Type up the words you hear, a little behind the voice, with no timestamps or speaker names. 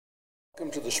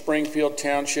Welcome to the Springfield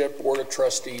Township Board of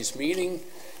Trustees meeting.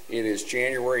 It is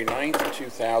January 9th,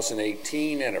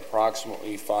 2018 at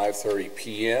approximately 5:30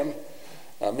 p.m.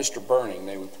 Mr. Burning,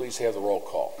 may we please have the roll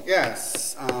call?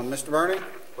 Yes. Mr. Burning?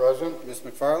 Present. Ms.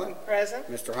 McFarland?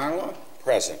 Present. Mr. Honolo?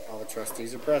 Present. All the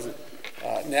trustees are present.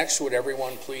 Next, would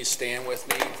everyone please stand with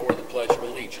me for the Pledge of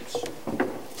Allegiance?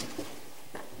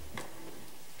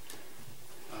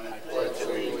 I pledge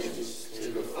allegiance to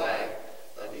the flag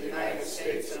of the United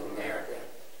States of America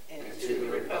and to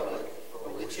the republic for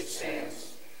which it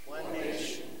stands, one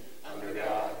nation, under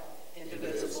God,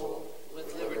 indivisible,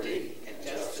 with liberty and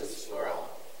justice for all.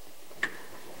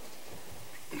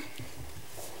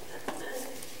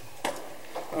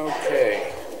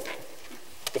 Okay.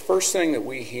 The first thing that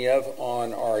we have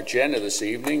on our agenda this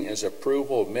evening is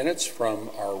approval of minutes from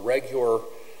our regular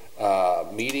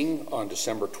meeting on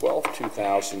December 12th,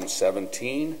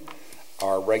 2017,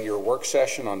 our regular work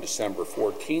session on December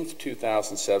 14th,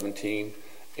 2017,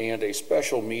 and a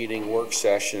special meeting work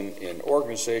session and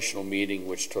organizational meeting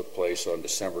which took place on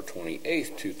December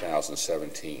 28th,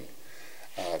 2017.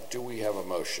 Do we have a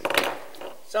motion?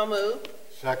 So moved.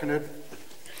 Seconded.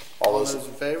 All those in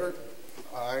favor?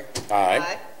 Aye.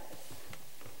 Aye.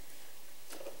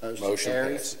 Motion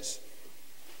carries. Passes.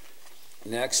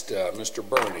 Next, Mr.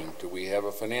 Burning, do we have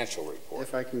a financial report?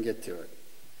 If I can get to it.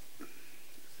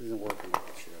 This isn't working like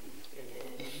it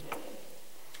should.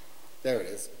 There it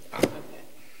is.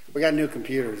 We got new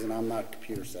computers, and I'm not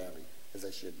computer savvy, as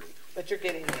I should be. But you're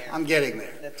getting there. I'm getting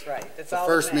there. That's right. That's the all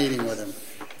first meeting with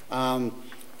him.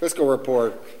 Fiscal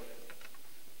report.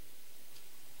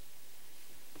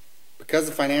 Because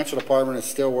the financial department is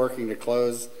still working to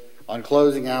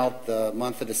closing out the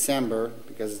month of December,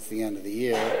 because it's the end of the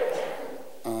year,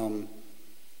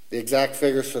 the exact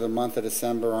figures for the month of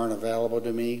December aren't available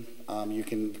to me. You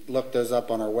can look those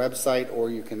up on our website, or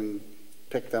you can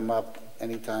pick them up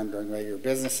anytime during regular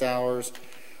business hours.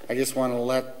 I just want to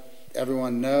let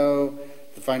everyone know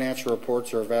the financial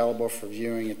reports are available for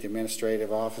viewing at the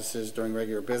administrative offices during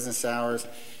regular business hours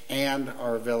and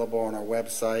are available on our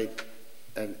website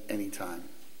at any time.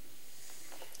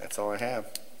 That's all I have.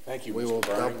 Thank you, we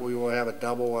will have a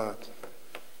double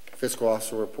fiscal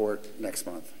officer report next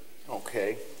month.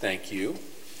 Okay, thank you.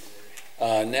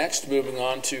 Next, moving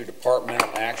on to departmental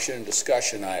action and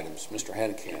discussion items. Mr.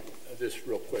 Henkamp. Just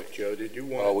real quick, Joe, did you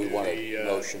want a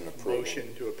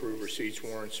motion to approve receipts,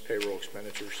 warrants, payroll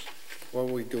expenditures? Well,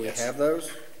 do we have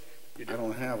those? I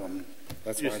don't have them.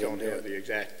 That's you why I just don't don't have the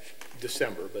exact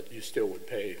December, but you still would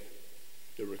pay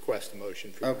the request a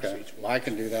motion for okay. receipts. Well, I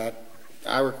can do that.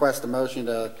 I request a motion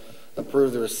to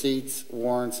approve the receipts,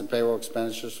 warrants, and payroll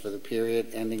expenditures for the period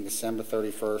ending December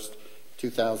 31st,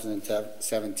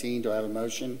 2017. Do I have a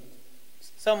motion?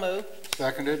 So moved.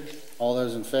 Seconded. All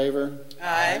those in favor?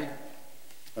 Aye.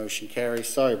 Motion carries.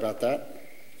 Sorry about that.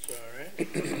 It's all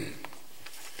right.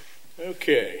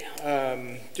 Okay.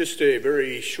 Just a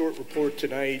very short report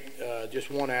tonight.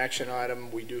 Just one action item.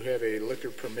 We do have a liquor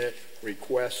permit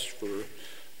request for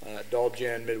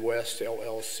Dolgen Midwest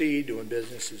LLC, doing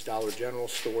business as Dollar General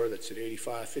Store. That's at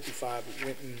 8555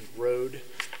 Winton Road.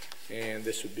 And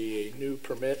this would be a new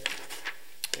permit.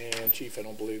 And Chief, I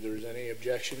don't believe there's any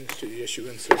objections to the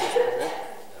issuance of this permit.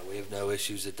 We have no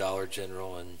issues at Dollar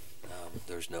General, and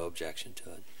there's no objection to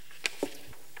it.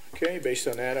 Okay, based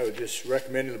on that, I would just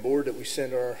recommend to the board that we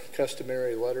send our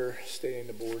customary letter stating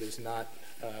the board is not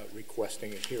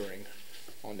requesting a hearing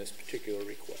on this particular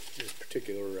request, this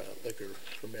particular liquor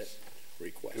permit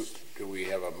request. Do we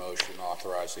have a motion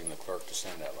authorizing the clerk to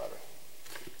send that letter?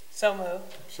 So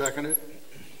moved. Seconded.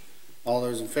 All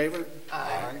those in favor?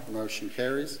 Aye. Motion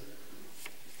carries.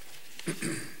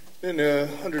 Then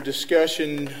under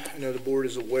discussion, I know the board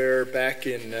is aware, back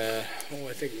in, I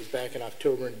think it was back in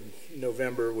October and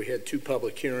November, we had two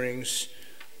public hearings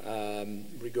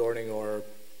regarding our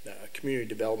Community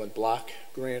Development Block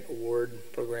Grant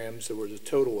Award programs. There was a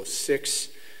total of 6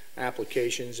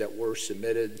 applications that were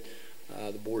submitted.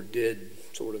 The board did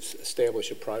sort of establish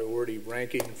a priority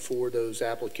ranking for those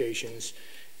applications.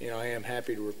 I am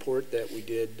happy to report that we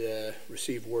did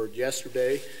receive word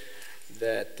yesterday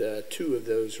that 2 of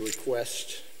those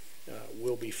requests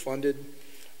will be funded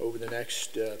over the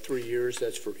next 3 years.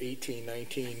 That's for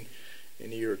 18-19 in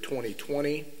the year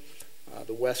 2020.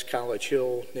 The West College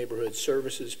Hill Neighborhood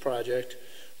Services Project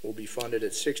will be funded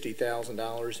at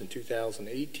 $60,000 in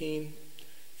 2018,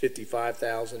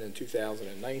 $55,000 in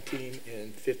 2019,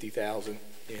 and $50,000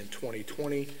 in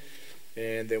 2020.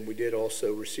 And then we did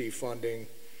also receive funding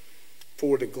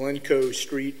for the Glencoe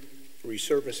Street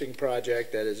resurfacing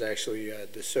project that is actually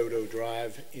DeSoto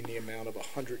Drive in the amount of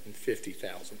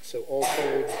 $150,000. So all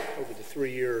told, over the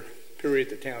 3-year period,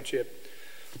 the township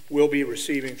will be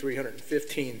receiving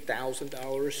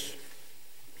 $315,000.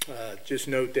 Just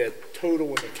note that total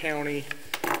in the county,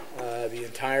 the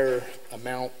entire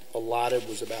amount allotted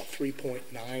was about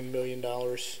 $3.9 million.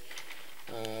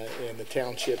 And the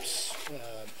township's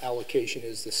allocation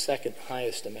is the second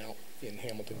highest amount in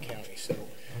Hamilton County. So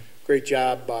great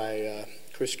job by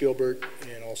Chris Gilbert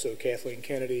and also Kathleen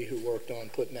Kennedy, who worked on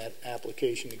putting that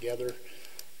application together,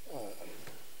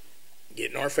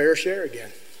 getting our fair share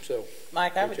again. So,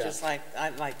 Mike,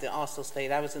 I'd like to also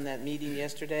state, I was in that meeting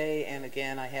yesterday, and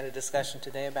again, I had a discussion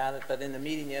today about it, but in the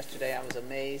meeting yesterday, I was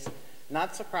amazed,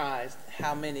 not surprised,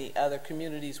 how many other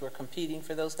communities were competing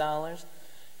for those dollars.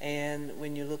 And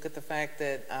when you look at the fact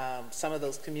that some of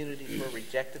those communities were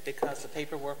rejected because the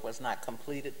paperwork was not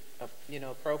completed,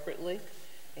 appropriately.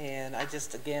 And I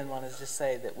just, again, want to just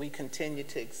say that we continue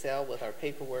to excel with our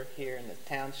paperwork here in the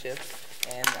township.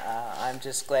 And I'm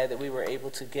just glad that we were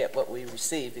able to get what we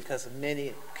received, because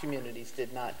many communities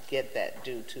did not get that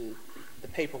due to the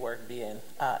paperwork being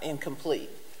incomplete.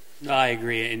 No, I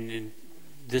agree. And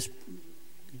this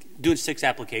doing 6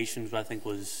 applications, I think,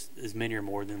 was as many or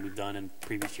more than we've done in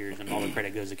previous years. And all the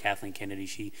credit goes to Kathleen Kennedy.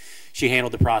 She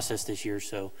handled the process this year,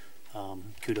 so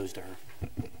kudos to her.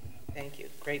 Thank you.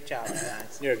 Great job,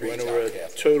 guys. Yeah, we went over a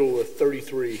total of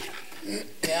 33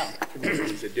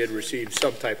 communities that did receive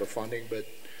some type of funding. But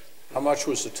How much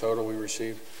was the total we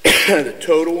received? the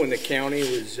total in the county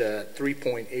was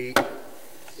 3.8,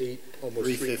 almost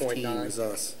 315 was 3.9.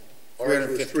 us. Ours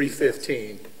was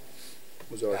 315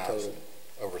 was our total.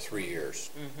 Over 3 years.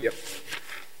 Mm-hmm. Yep.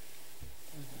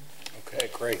 Okay,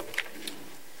 great.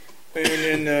 And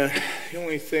then the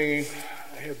only thing,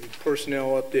 I have the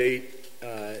personnel update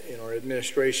in our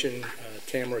administration.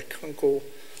 Tamara Kunkel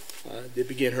did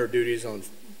begin her duties on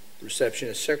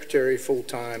receptionist secretary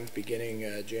full-time beginning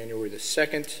January the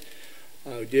 2nd.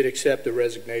 We did accept the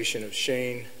resignation of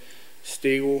Shane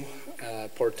Stiegel,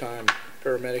 part-time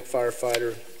paramedic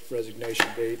firefighter, resignation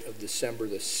date of December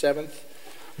the 7th.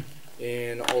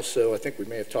 And also, I think we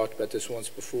may have talked about this once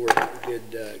before, we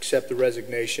did accept the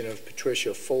resignation of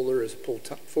Patricia Fuller as a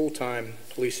full-time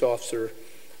police officer.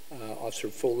 Officer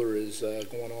Fuller is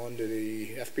going on to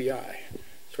the FBI,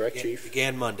 correct, Chief?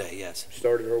 Began Monday, yes.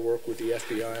 Started her work with the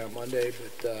FBI on Monday,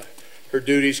 but her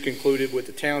duties concluded with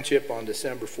the township on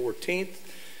December 14th.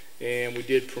 And we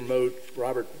did promote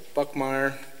Robert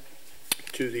Buckmeyer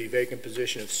to the vacant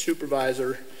position of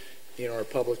supervisor in our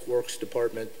Public Works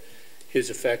Department. His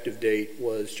effective date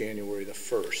was January the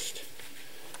 1st.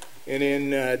 And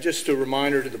then just a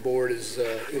reminder to the board, as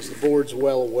the board's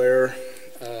well aware,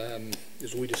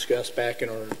 as we discussed back in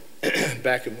one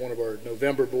of our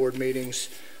November board meetings,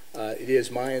 it is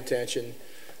my intention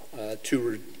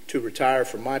to retire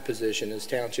from my position as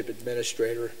township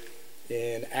administrator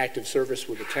in active service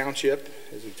with the township,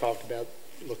 as we talked about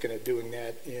looking at doing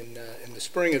that in the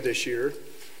spring of this year.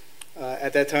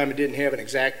 At that time, it didn't have an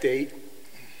exact date,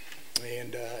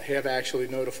 and have actually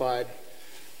notified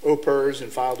OPERS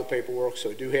and filed the paperwork,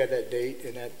 so I do have that date,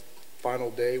 and that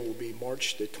final day will be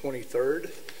March the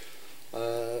 23rd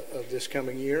of this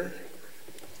coming year.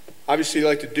 Obviously, I'd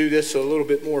like to do this a little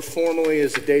bit more formally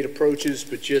as the date approaches,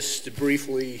 but just to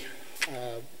briefly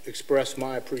express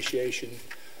my appreciation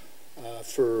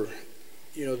for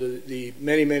the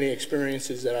many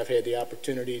experiences that I've had the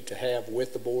opportunity to have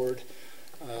with the board,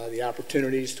 the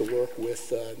opportunities to work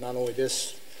with not only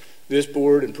this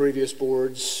board and previous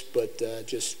boards, but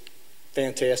just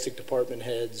fantastic department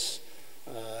heads,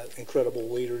 incredible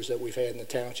leaders that we've had in the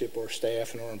township, our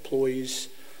staff and our employees.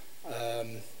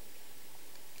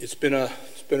 It's been an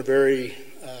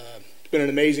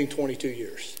amazing 22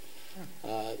 years.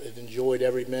 I've enjoyed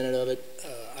every minute of it.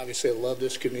 Obviously, I love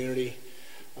this community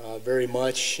very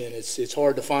much, and it's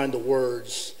hard to find the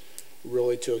words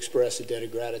really to express the debt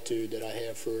of gratitude that I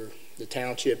have for the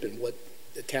township and what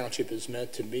the township has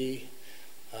meant to me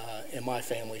and my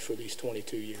family for these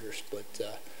 22 years. But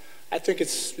I think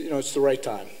it's the right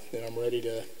time, and I'm ready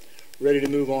to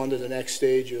move on to the next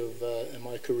stage of in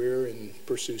my career and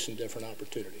pursue some different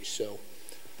opportunities. So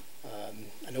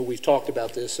I know we've talked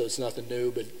about this, so it's nothing new,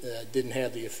 but didn't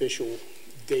have the official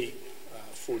date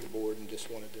for the board, and just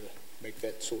wanted to make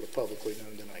that sort of publicly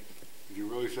known tonight. Did you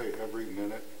really say every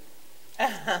minute?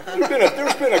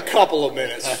 There's been a couple of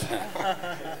minutes.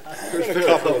 There's been a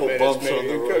couple of minutes,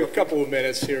 maybe a couple of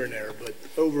minutes here and there, but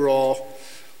overall,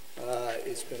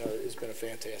 it's been a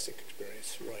fantastic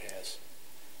experience. It really has.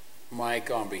 Mike,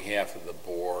 on behalf of the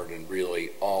board and really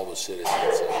all the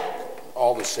citizens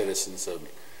of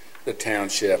the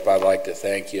township, I'd like to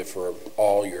thank you for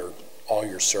all your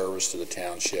service to the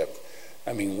township.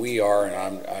 I mean, we are, and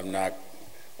I'm not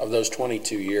of those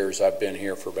 22 years, I've been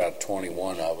here for about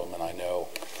 21 of them, and I know,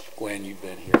 Gwen, you've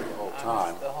been here the whole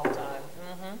time. The whole time.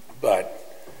 Mm-hmm.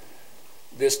 But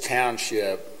this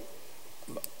township,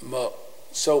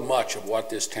 so much of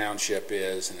what this township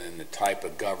is and the type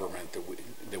of government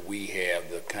that we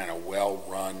have, the kind of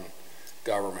well-run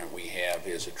government we have,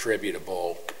 is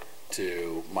attributable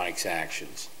to Mike's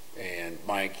actions. And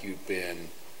Mike, you've been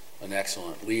an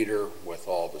excellent leader with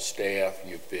all the staff.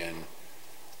 You've been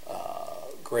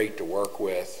great to work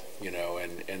with, you know,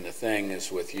 and the thing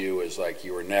is with you is like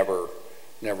you were never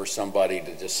somebody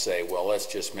to just say, well, let's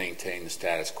just maintain the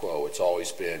status quo. It's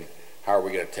always been, how are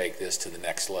we going to take this to the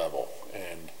next level?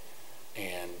 And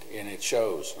it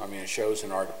shows. I mean, it shows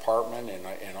in our department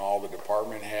and all the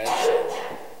department heads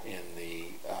and in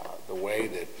the way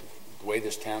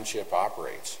this township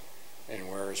operates. And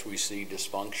whereas we see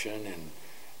dysfunction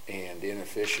and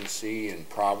inefficiency and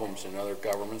problems in other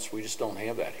governments, we just don't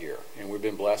have that here. And we've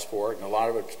been blessed for it. And a lot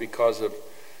of it's because of,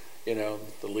 you know,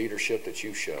 the leadership that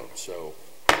you've shown. So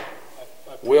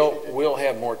we'll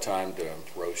have more time to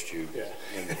roast you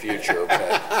in the future.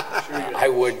 But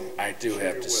I do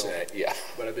have to say, yeah.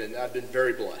 But I've been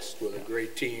very blessed with a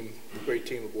great team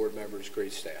of board members,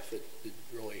 great staff. It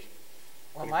really.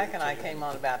 Well, Mike and I came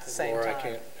on about the same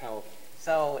time. How.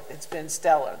 So it's been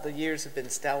stellar. The years have been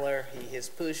stellar. He has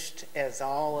pushed, as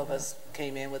all of us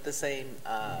came in with the same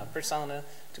persona,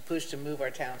 to push to move our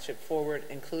township forward,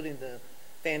 including the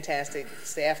fantastic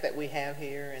staff that we have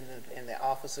here and the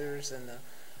officers and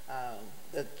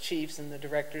the chiefs and the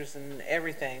directors and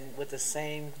everything with the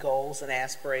same goals and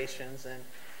aspirations.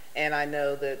 And I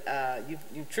know that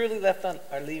you truly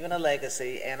are leaving a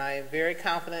legacy, and I am very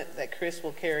confident that Chris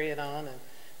will carry it on and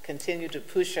continue to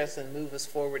push us and move us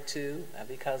forward too,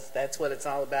 because that's what it's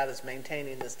all about, is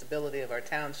maintaining the stability of our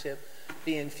township,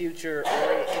 being future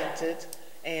oriented,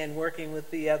 and working with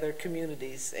the other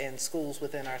communities and schools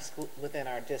within our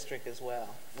district as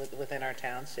well, within our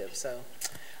township. So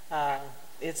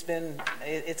it's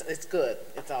good.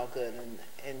 It's all good,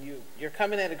 and you're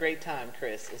coming at a great time,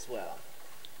 Chris, as well.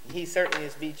 He certainly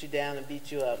has beat you down and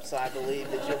beat you up, so I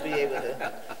believe that you'll be able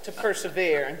to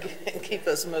persevere and keep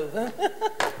us moving.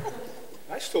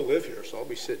 I still live here, so I'll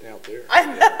be sitting out there. I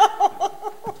know.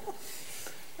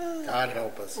 God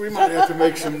help us. We might have to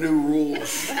make some new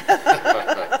rules.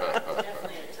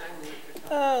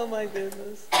 Oh, my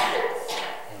goodness.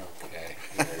 Okay.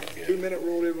 Very good. 2-minute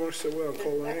rule didn't work so well in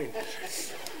Coal Rain.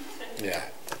 Yeah.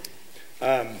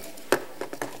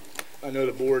 I know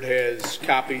the board has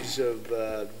copies of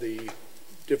the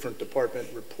different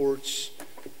department reports.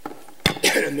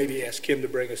 Maybe ask Kim to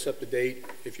bring us up to date,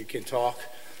 if you can talk,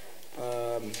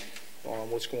 on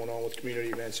what's going on with community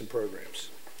events and programs.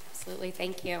 Absolutely,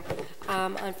 thank you.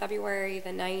 On February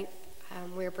the 9th,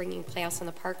 we're bringing Playhouse in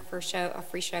the Park for a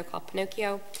free show called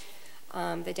Pinocchio.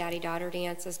 The Daddy-Daughter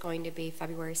Dance is going to be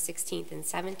February 16th and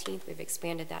 17th. We've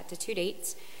expanded that to 2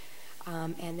 dates.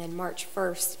 And then March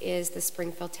 1st is the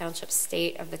Springfield Township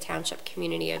State of the Township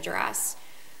Community Address.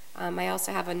 I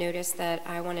also have a notice that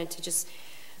I wanted to just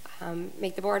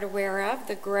make the board aware of.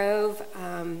 The Grove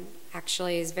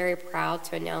actually is very proud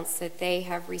to announce that they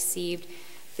have received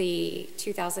the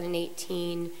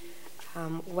 2018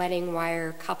 Wedding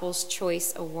Wire Couples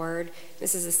Choice Award.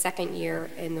 This is the second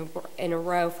year in a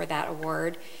row for that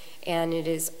award, and it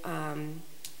is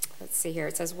let's see here.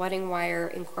 It says Wedding Wire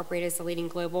Incorporated is the leading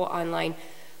global online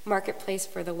marketplace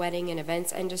for the wedding and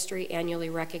events industry. Annually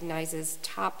recognizes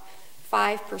top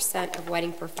 5% of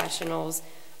wedding professionals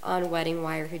on Wedding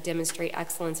Wire who demonstrate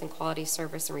excellence in quality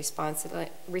service and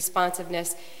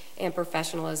responsiveness and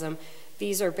professionalism.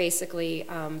 These are basically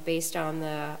based on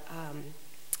the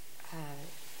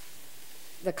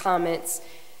comments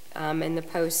and the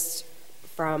posts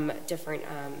from different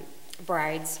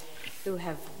brides who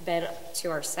have been to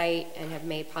our site and have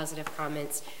made positive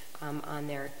comments on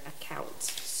their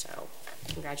accounts. So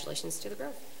congratulations to the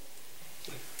Grove.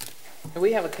 And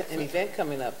we have an event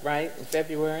coming up, right, in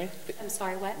February? I'm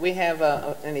sorry, what? We have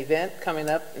an event coming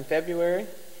up in February.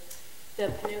 The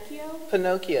Pinocchio?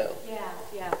 Pinocchio. Yeah,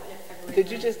 February.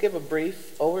 Could you just give a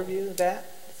brief overview of that?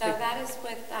 So that is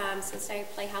with Cincinnati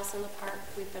Playhouse in the Park.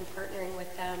 We've been partnering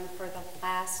with them for the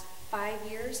last 5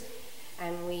 years.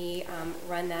 And we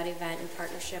run that event in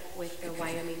partnership with the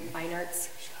Wyoming Fine Arts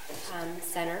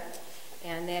Center.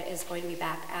 And that is going to be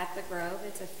back at the Grove.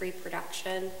 It's a free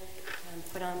production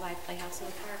put on by Playhouse in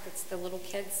the Park. It's the little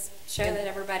kids show that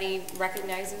everybody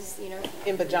recognizes, you know.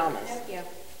 In pajamas. Yeah.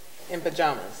 In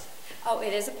pajamas. Oh,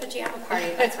 it is a pajama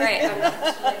party. That's right.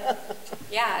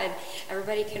 Yeah, and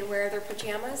everybody can wear their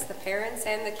pajamas, the parents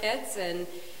and the kids, and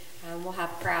we'll have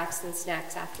crafts and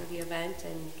snacks after the event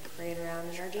and parade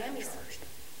around in our jammies.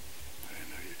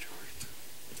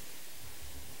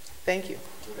 Thank you.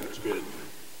 That's good.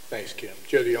 Thanks, Kim.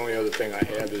 Joe, the only other thing I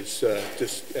have is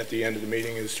just at the end of the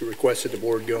meeting is to request that the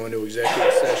board go into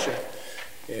executive session,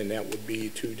 and that would be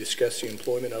to discuss the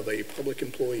employment of a public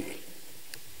employee.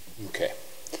 Okay.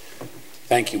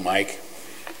 Thank you, Mike.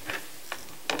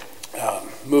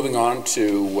 Moving on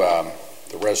to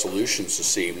the resolutions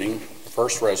this evening. The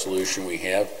first resolution we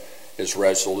have is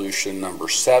resolution number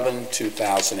 7,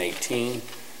 2018,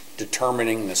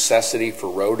 determining necessity for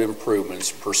road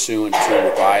improvements pursuant to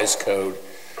revised code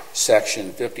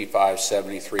section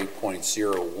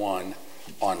 5573.01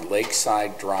 on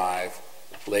Lakeside Drive,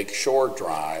 Lakeshore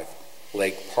Drive,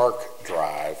 Lake Park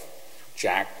Drive,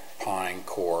 Jack Pine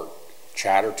Court,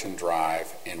 Chatterton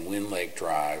Drive, and Wind Lake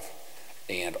Drive,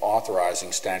 and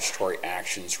authorizing statutory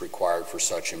actions required for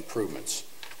such improvements.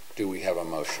 Do we have a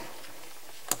motion?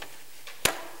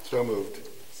 So moved.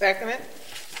 Second it?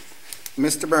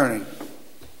 Mr. Burning.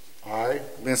 Aye.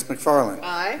 Ms. McFarland.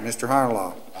 Aye. Mr.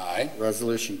 Honolaw. Aye.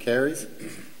 Resolution carries.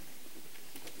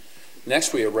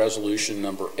 Next, we have resolution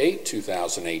number 8,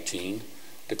 2018,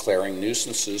 declaring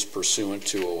nuisances pursuant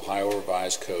to Ohio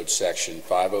Revised Code section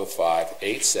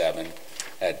 50587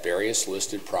 at various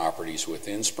listed properties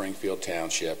within Springfield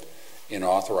Township and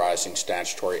authorizing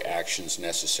statutory actions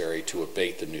necessary to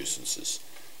abate the nuisances.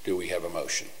 Do we have a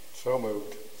motion? So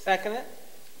moved. Second it?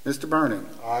 Mr. Burning.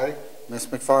 Aye. Ms.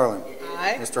 McFarland.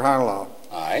 Aye. Mr. Honolaw.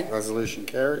 Aye. Resolution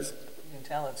carries. You can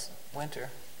tell it's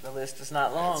winter. The list is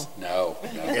not long. No.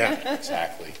 Yeah,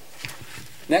 exactly.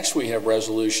 Next, we have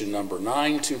resolution number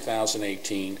 9,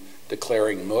 2018,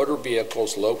 declaring motor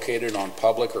vehicles located on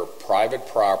public or private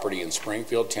property in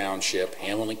Springfield Township,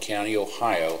 Hamilton County,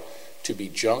 Ohio, to be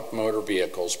junk motor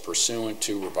vehicles pursuant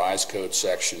to Revised Code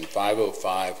section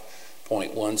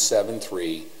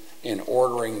 505.173, and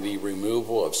ordering the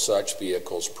removal of such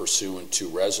vehicles pursuant to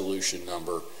resolution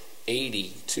number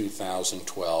 80,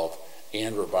 2012,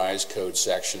 and Revised Code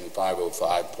section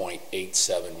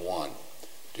 505.871.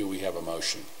 Do we have a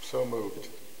motion? So moved.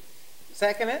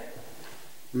 Second it?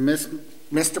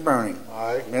 Mr. Burning.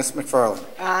 Aye. Ms. McFarland.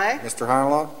 Aye. Mr.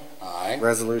 Honolaw. Aye.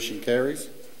 Resolution carries.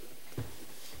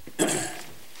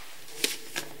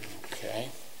 Okay.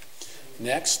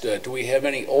 Next, do we have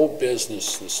any old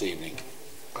business this evening?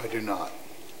 I do not.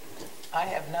 I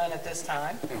have none at this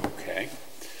time. Okay.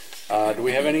 Do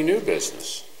we have any new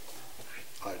business?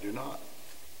 I do not.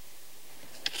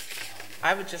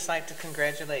 I would just like to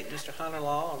congratulate Mr.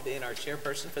 Honolaw on being our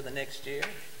chairperson for the next year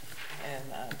and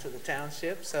to the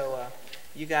township. So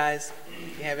you guys,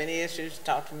 if you have any issues,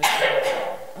 talk to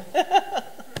Mr.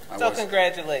 Honolaw. So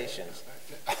congratulations.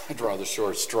 I draw the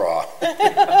short straw.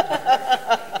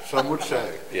 Some would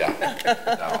say. Yeah.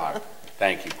 No,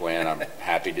 thank you, Gwen. I'm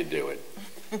happy to do it.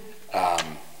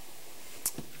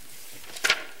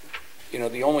 You know,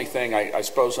 the only thing, I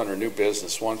suppose under new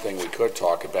business, one thing we could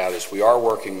talk about is we are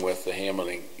working with the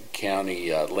Hamilton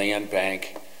County Land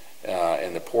Bank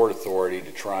and the Port Authority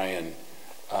to try and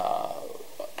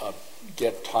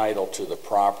get title to the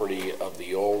property of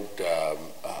the old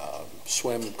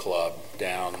swim club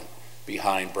down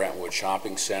behind Brentwood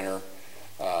Shopping Center.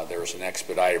 There's an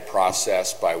expedited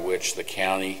process by which the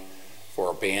county,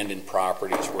 for abandoned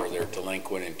properties where they're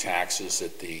delinquent in taxes,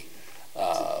 that the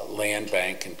land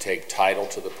bank can take title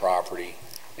to the property,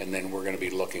 and then we're going to be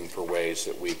looking for ways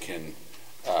that we can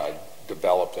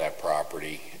develop that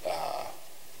property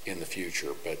in the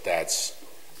future. But that's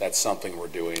something we're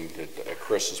doing that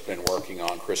Chris has been working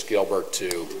on, Chris Gilbert,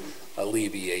 to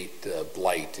alleviate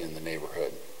blight in the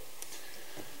neighborhood.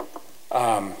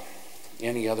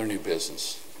 Any other new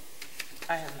business?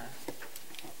 I have none.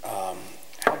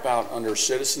 How about under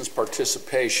citizens'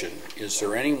 participation? Is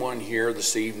there anyone here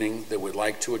this evening that would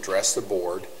like to address the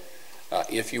board?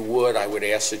 If you would, I would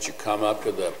ask that you come up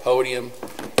to the podium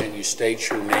and you state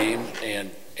your name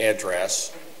and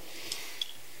address.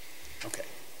 Okay.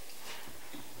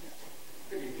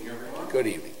 Good evening, everyone. Good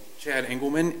evening. Chad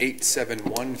Engelman,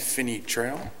 871 Finney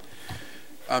Trail.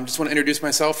 Just want to introduce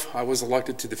myself. I was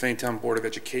elected to the Finneytown Board of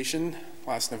Education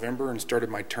last November and started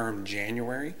my term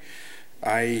January.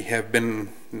 I have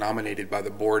been nominated by the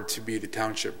board to be the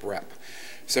township rep.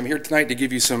 So I'm here tonight to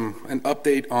give you an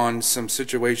update on some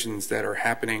situations that are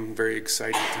happening, very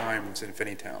exciting times in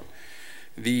Finneytown.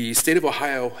 The state of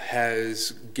Ohio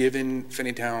has given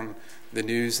Finneytown the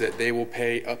news that they will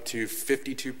pay up to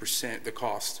 52% the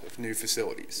cost of new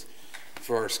facilities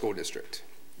for our school district.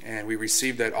 And we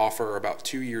received that offer about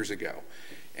 2 years ago.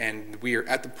 And we are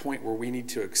at the point where we need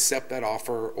to accept that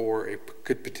offer or it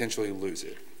could potentially lose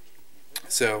it.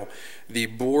 So the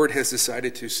board has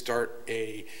decided to start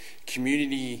a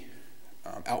community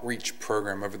outreach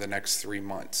program over the next 3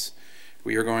 months.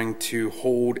 We are going to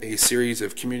hold a series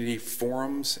of community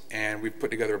forums, and we've put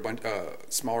together a bunch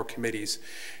smaller committees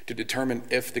to determine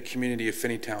if the community of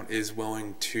Finneytown is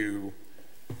willing to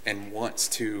and wants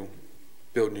to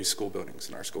build new school buildings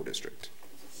in our school district.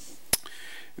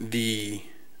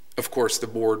 Of course, the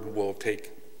board will take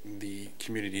the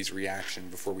community's reaction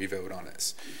before we vote on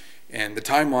this. And the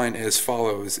timeline as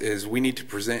follows is we need to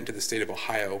present to the state of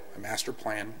Ohio a master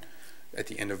plan at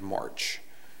the end of March.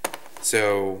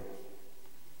 So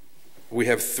we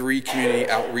have 3 community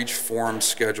outreach forums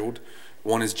scheduled.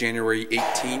 One is January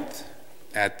 18th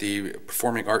at the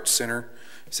Performing Arts Center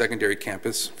secondary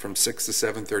campus from 6 to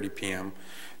 7:30 p.m.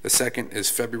 The second is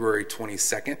February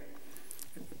 22nd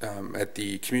at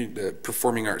the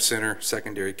Performing Arts Center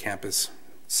secondary campus,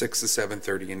 6 to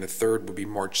 7:30, and the third will be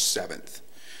March 7th.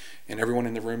 And everyone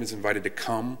in the room is invited to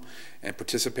come and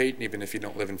participate, even if you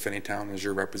don't live in Finneytown, as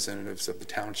your representatives of the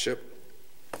township.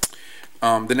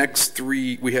 The next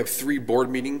 3, we have 3 board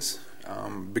meetings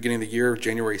beginning of the year,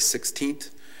 January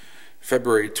 16th,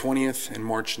 February 20th, and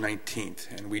March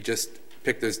 19th. And we just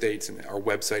picked those dates, and our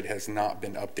website has not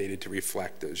been updated to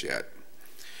reflect those yet.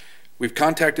 We've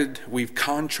contracted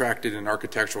an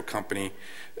architectural company,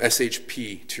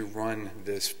 SHP, to run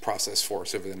this process for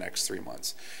us over the next 3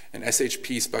 months. And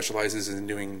SHP specializes in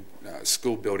doing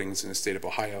school buildings in the state of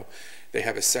Ohio. They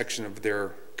have a section of their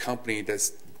company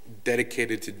that's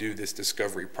dedicated to do this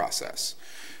discovery process.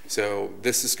 So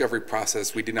this discovery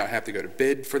process, we did not have to go to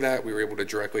bid for that. We were able to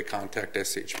directly contact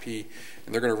SHP,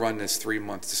 and they're going to run this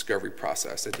 3-month discovery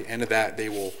process. At the end of that, they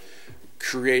will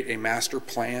create a master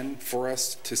plan for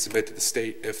us to submit to the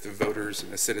state if the voters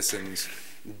and the citizens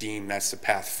deem that's the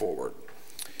path forward.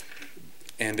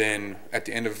 And then at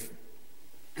the end of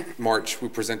March, we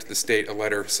present to the state a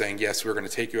letter saying, yes, we're going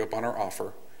to take you up on our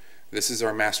offer. This is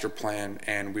our master plan,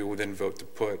 and we will then vote to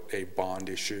put a bond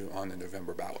issue on the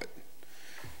November ballot.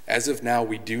 As of now,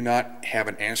 we do not have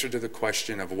an answer to the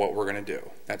question of what we're going to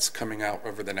do. That's coming out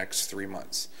over the next 3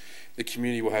 months. The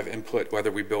community will have input whether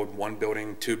we build 1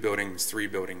 building, 2 buildings, 3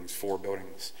 buildings, 4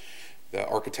 buildings. The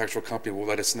architectural company will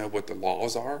let us know what the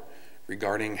laws are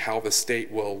regarding how the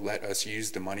state will let us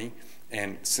use the money.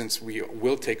 And since we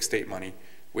will take state money,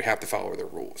 we have to follow their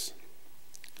rules.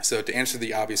 So to answer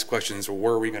the obvious questions, well,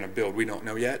 where are we going to build? We don't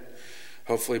know yet.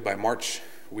 Hopefully by March,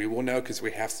 we will know, because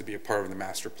we have to be a part of the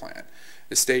master plan.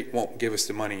 The state won't give us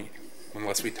the money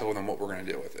unless we tell them what we're going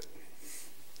to do with it.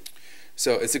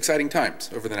 So it's exciting times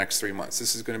over the next 3 months.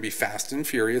 This is going to be fast and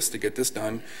furious to get this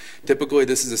done. Typically,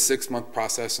 this is a 6-month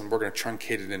process, and we're going to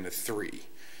truncate it into 3.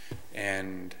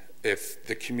 And if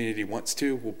the community wants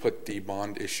to, we'll put the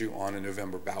bond issue on a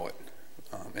November ballot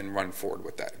and run forward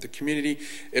with that. The community,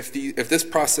 if this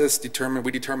process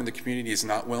we determine the community is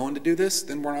not willing to do this,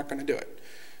 then we're not going to do it.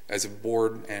 As a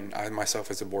board, and I myself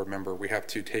as a board member, we have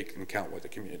to take into account what the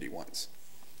community wants.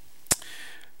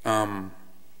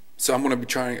 So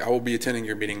I will be attending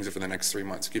your meetings over the next 3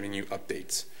 months, giving you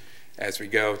updates as we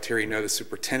go. Terry, the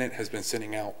superintendent, has been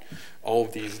sending out all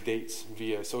of these dates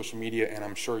via social media, and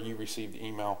I'm sure you received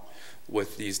email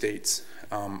with these dates.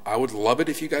 I would love it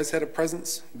if you guys had a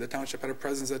presence, the township had a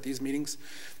presence at these meetings.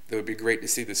 It would be great to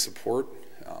see the support.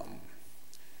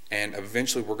 And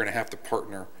eventually we're going to have to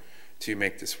partner to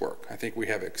make this work. I think we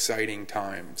have exciting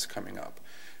times coming up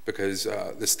because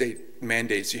the state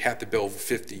mandates you have to build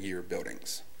 50-year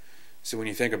buildings. So when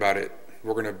you think about it,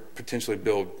 we're going to potentially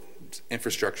build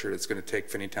infrastructure that's going to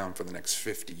take Finneytown for the next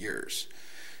 50 years.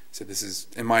 So this is,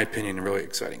 in my opinion, really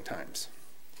exciting times.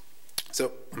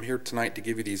 So I'm here tonight to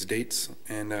give you these dates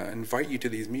and invite you to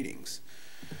these meetings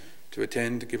to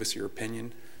attend, to give us your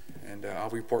opinion, and I'll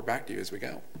report back to you as we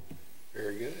go.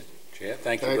 Very good. Chad,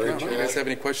 thank you very much. Do you guys have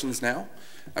any questions now?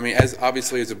 I mean,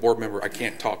 obviously as a board member, I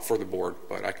can't talk for the board,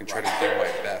 but I can try to do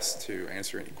my best to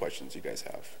answer any questions you guys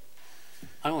have.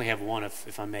 I only have one,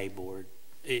 if I may, board.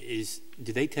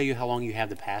 Do they tell you how long you have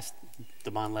to pass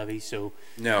the bond levy? So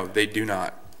no, they do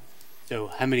not. So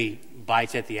how many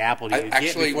bites at the apple do you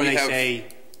get before they say?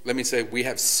 Let me say, we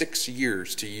have 6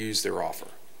 years to use their offer.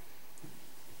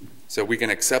 So we can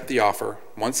accept the offer.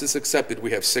 Once it's accepted,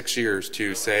 we have 6 years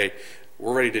to say,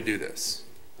 we're ready to do this.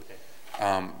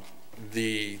 Okay.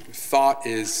 The thought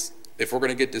is, if we're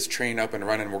going to get this train up and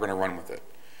running, we're going to run with it.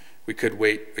 We could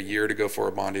wait a year to go for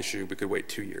a bond issue. We could wait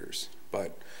 2 years.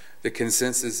 But the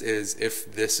consensus is,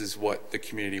 if this is what the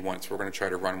community wants, we're going to try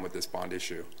to run with this bond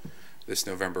issue this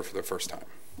November for the first time,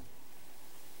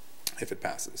 if it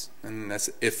passes. And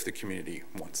that's if the community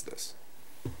wants this.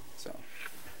 So,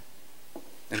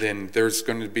 and then there's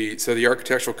going to be, so the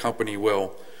architectural company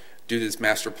will do this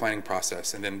master planning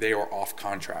process, and then they are off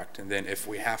contract. And then if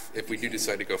we do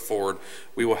decide to go forward,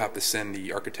 we will have to send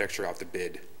the architecture out to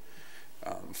bid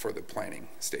for the planning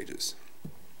stages.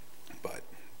 But,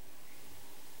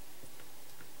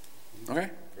 okay.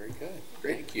 Very good.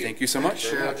 Great. Thank you. Thank you so much.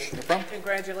 Very much. No problem.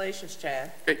 Congratulations,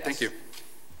 Chad. Great, thank you.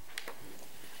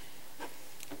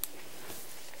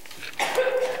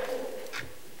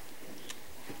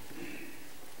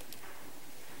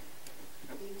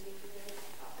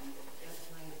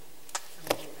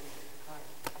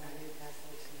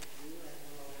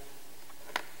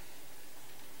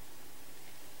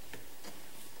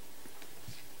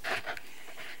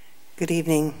 Good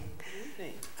evening.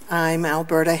 I'm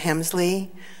Alberta Hemsley.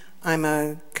 I'm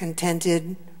a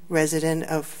contented resident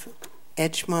of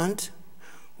Edgemont,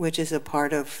 which is a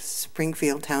part of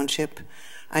Springfield Township.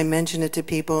 I mention it to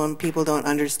people, and people don't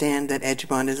understand that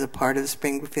Edgemont is a part of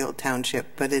Springfield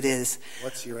Township, but it is.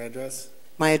 What's your address?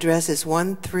 My address is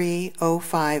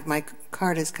 1305. My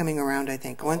card is coming around, I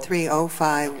think.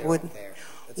 1305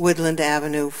 Woodland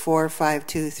Avenue,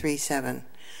 45237.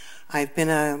 I've been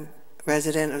a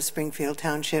resident of Springfield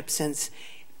Township since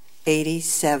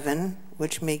 '87,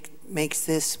 which makes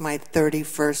this my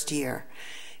 31st year.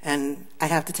 And I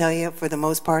have to tell you, for the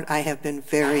most part, I have been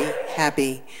very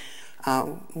happy.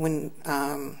 When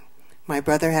my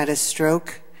brother had a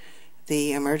stroke,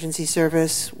 the emergency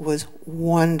service was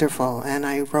wonderful, and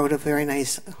I wrote a very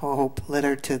nice hope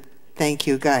letter to thank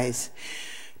you guys,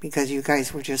 because you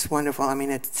guys were just wonderful. I mean,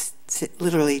 it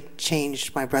literally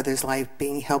changed my brother's life,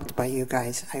 being helped by you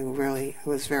guys. It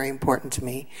was very important to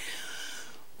me.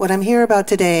 What I'm here about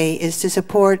today is to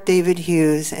support David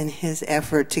Hughes and his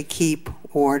effort to keep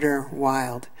order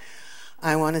wild.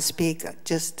 I want to speak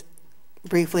just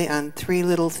briefly on three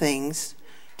little things.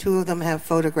 Two of them have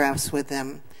photographs with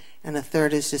them, and a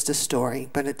third is just a story,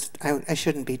 but I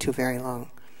shouldn't be too very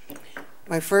long.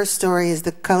 My first story is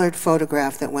the colored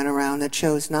photograph that went around that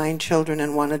shows 9 children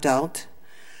and 1 adult.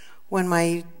 When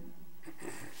my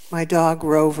dog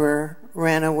Rover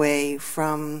ran away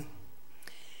from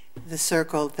the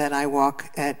circle that I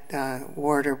walk at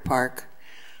Warder Park,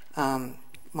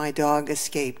 my dog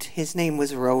escaped. His name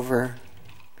was Rover,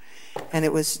 and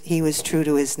he was true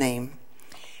to his name.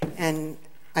 And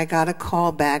I got a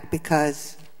call back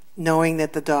because, knowing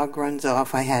that the dog runs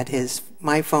off, I had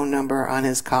my phone number on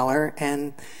his collar,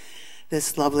 and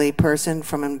this lovely person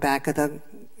from the back of the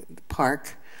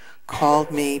park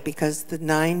called me because the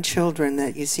 9 children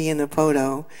that you see in the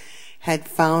photo had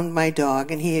found my dog,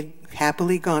 and he had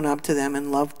happily gone up to them and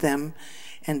loved them,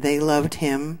 and they loved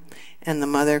him. And the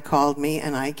mother called me,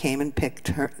 and I came and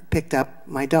picked up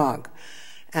my dog.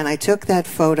 And I took that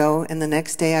photo, and the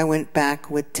next day I went back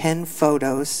with 10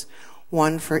 photos,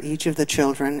 one for each of the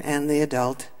children and the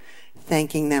adult,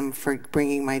 thanking them for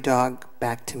bringing my dog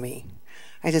back to me.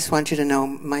 I just want you to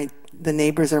know the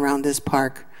neighbors around this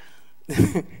park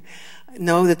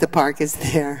know that the park is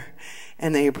there,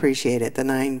 and they appreciate it. The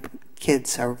 9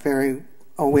 kids are very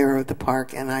aware of the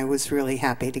park, and I was really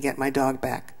happy to get my dog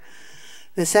back.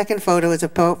 The second photo is a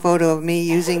photo of me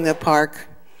using the park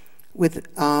with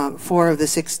 4 of the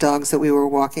 6 dogs that we were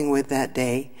walking with that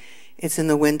day. It's in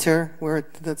the winter where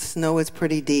the snow is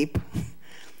pretty deep,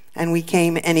 and we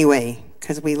came anyway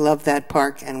because we love that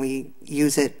park and we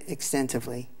use it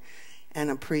extensively and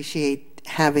appreciate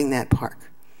having that park.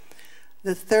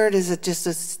 The third is just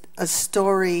a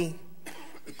story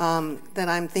that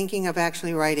I'm thinking of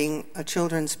actually writing a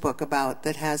children's book about,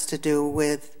 that has to do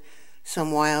with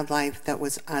some wildlife that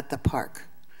was at the park.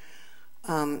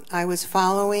 I was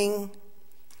following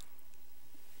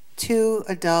 2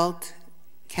 adult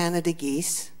Canada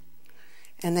geese,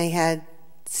 and they had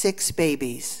 6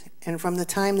 babies. And from the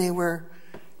time they were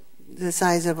the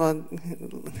size of a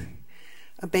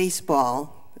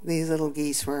baseball, these little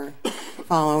geese were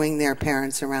following their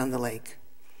parents around the lake.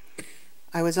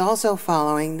 I was also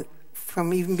following,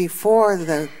 from even before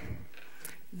the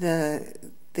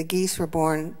geese were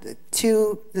born,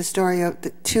 the story of the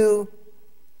 2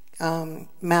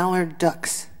 mallard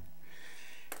ducks.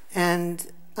 And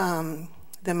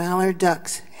the mallard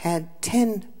ducks had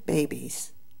 10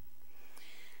 babies.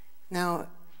 Now,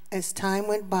 as time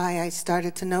went by, I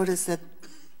started to notice that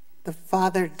the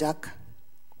father duck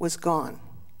was gone.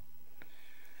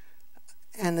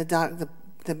 And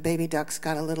the baby ducks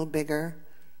got a little bigger.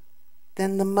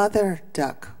 Then the mother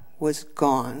duck was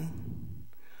gone.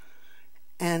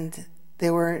 And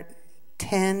there were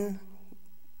 10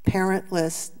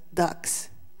 parentless ducks.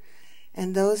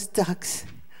 And those ducks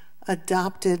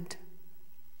adopted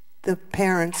the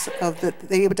parents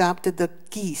they adopted the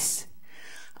geese.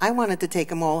 I wanted to take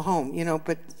them all home,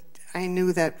 but I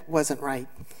knew that wasn't right.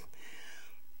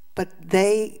 But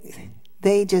they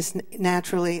just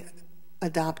naturally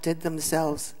adopted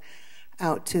themselves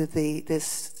out to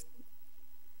this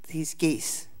these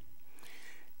geese.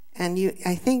 And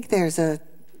I think there's a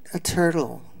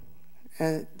turtle,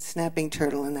 a snapping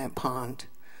turtle in that pond,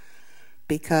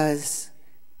 because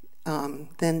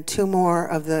then 2 more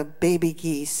of the baby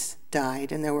geese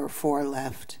died, and there were 4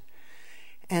 left.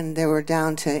 And they were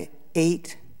down to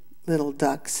 8 little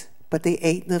ducks, but the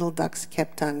 8 little ducks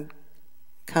kept on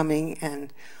coming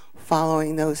and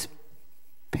following those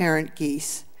parent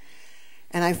geese.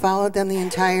 And I followed them the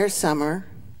entire summer.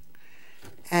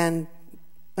 And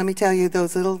let me tell you,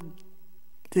 the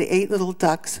 8 little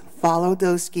ducks followed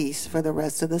those geese for the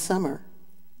rest of the summer.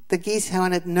 The geese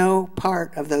wanted no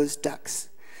part of those ducks.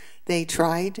 They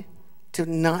tried to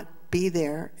not be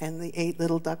there, and the 8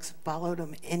 little ducks followed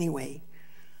them anyway.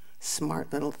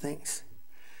 Smart little things.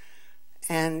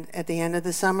 And at the end of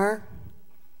the summer,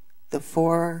 the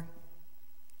 4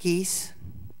 geese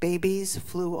babies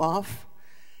flew off,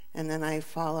 and then I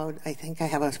followed. I think I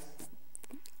have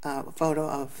a photo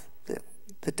of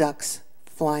the ducks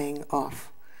flying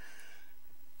off.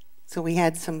 So we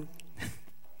had some.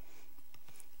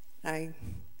 I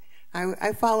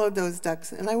followed those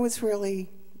ducks, and I was really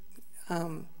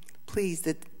pleased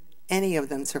that any of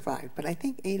them survived, but I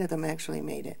think 8 of them actually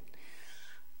made it.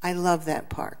 I love that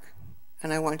park,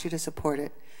 and I want you to support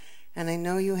it. And I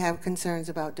know you have concerns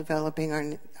about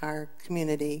developing our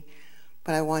community,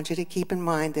 but I want you to keep in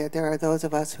mind that there are those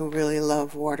of us who really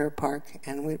love Water Park,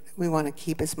 and we want to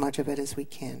keep as much of it as we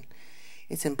can.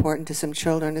 It's important to some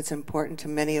children. It's important to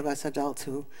many of us adults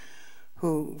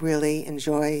who really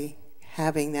enjoy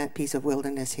having that piece of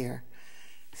wilderness here.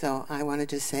 So I want to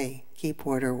just say, keep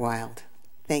water wild.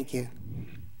 Thank you.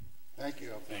 Thank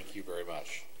you. Thank you very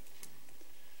much.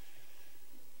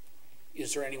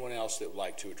 Is there anyone else that would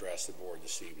like to address the board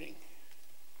this evening?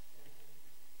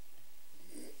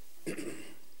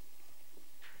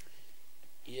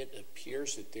 It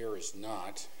appears that there is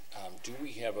not. Do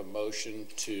we have a motion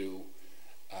to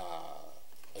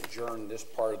adjourn this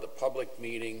part of the public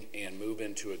meeting and move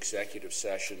into executive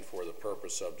session for the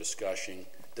purpose of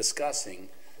discussing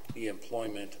the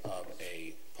employment of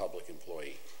a public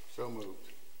employee? So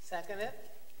moved. Second it?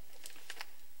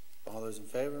 All those in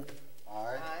favor?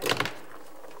 Aye. Aye.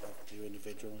 You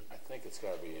individually. I think it's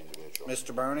got to be individual.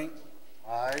 Mr. Burney?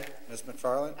 Aye. Ms.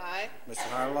 McFarland? Aye. Mr.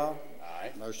 Harlow?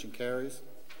 Aye. Motion carries.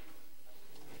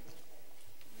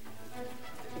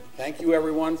 Thank you,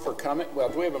 everyone, for coming. Well,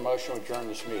 do we have a motion to adjourn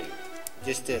this meeting?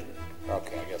 Just did.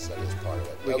 Okay, I guess that is part of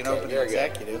it. We can open the there you go.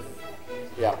 executive.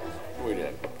 Yeah, we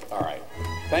did. All right.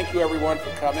 Thank you, everyone,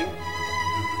 for coming.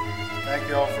 Thank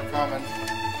you all for coming.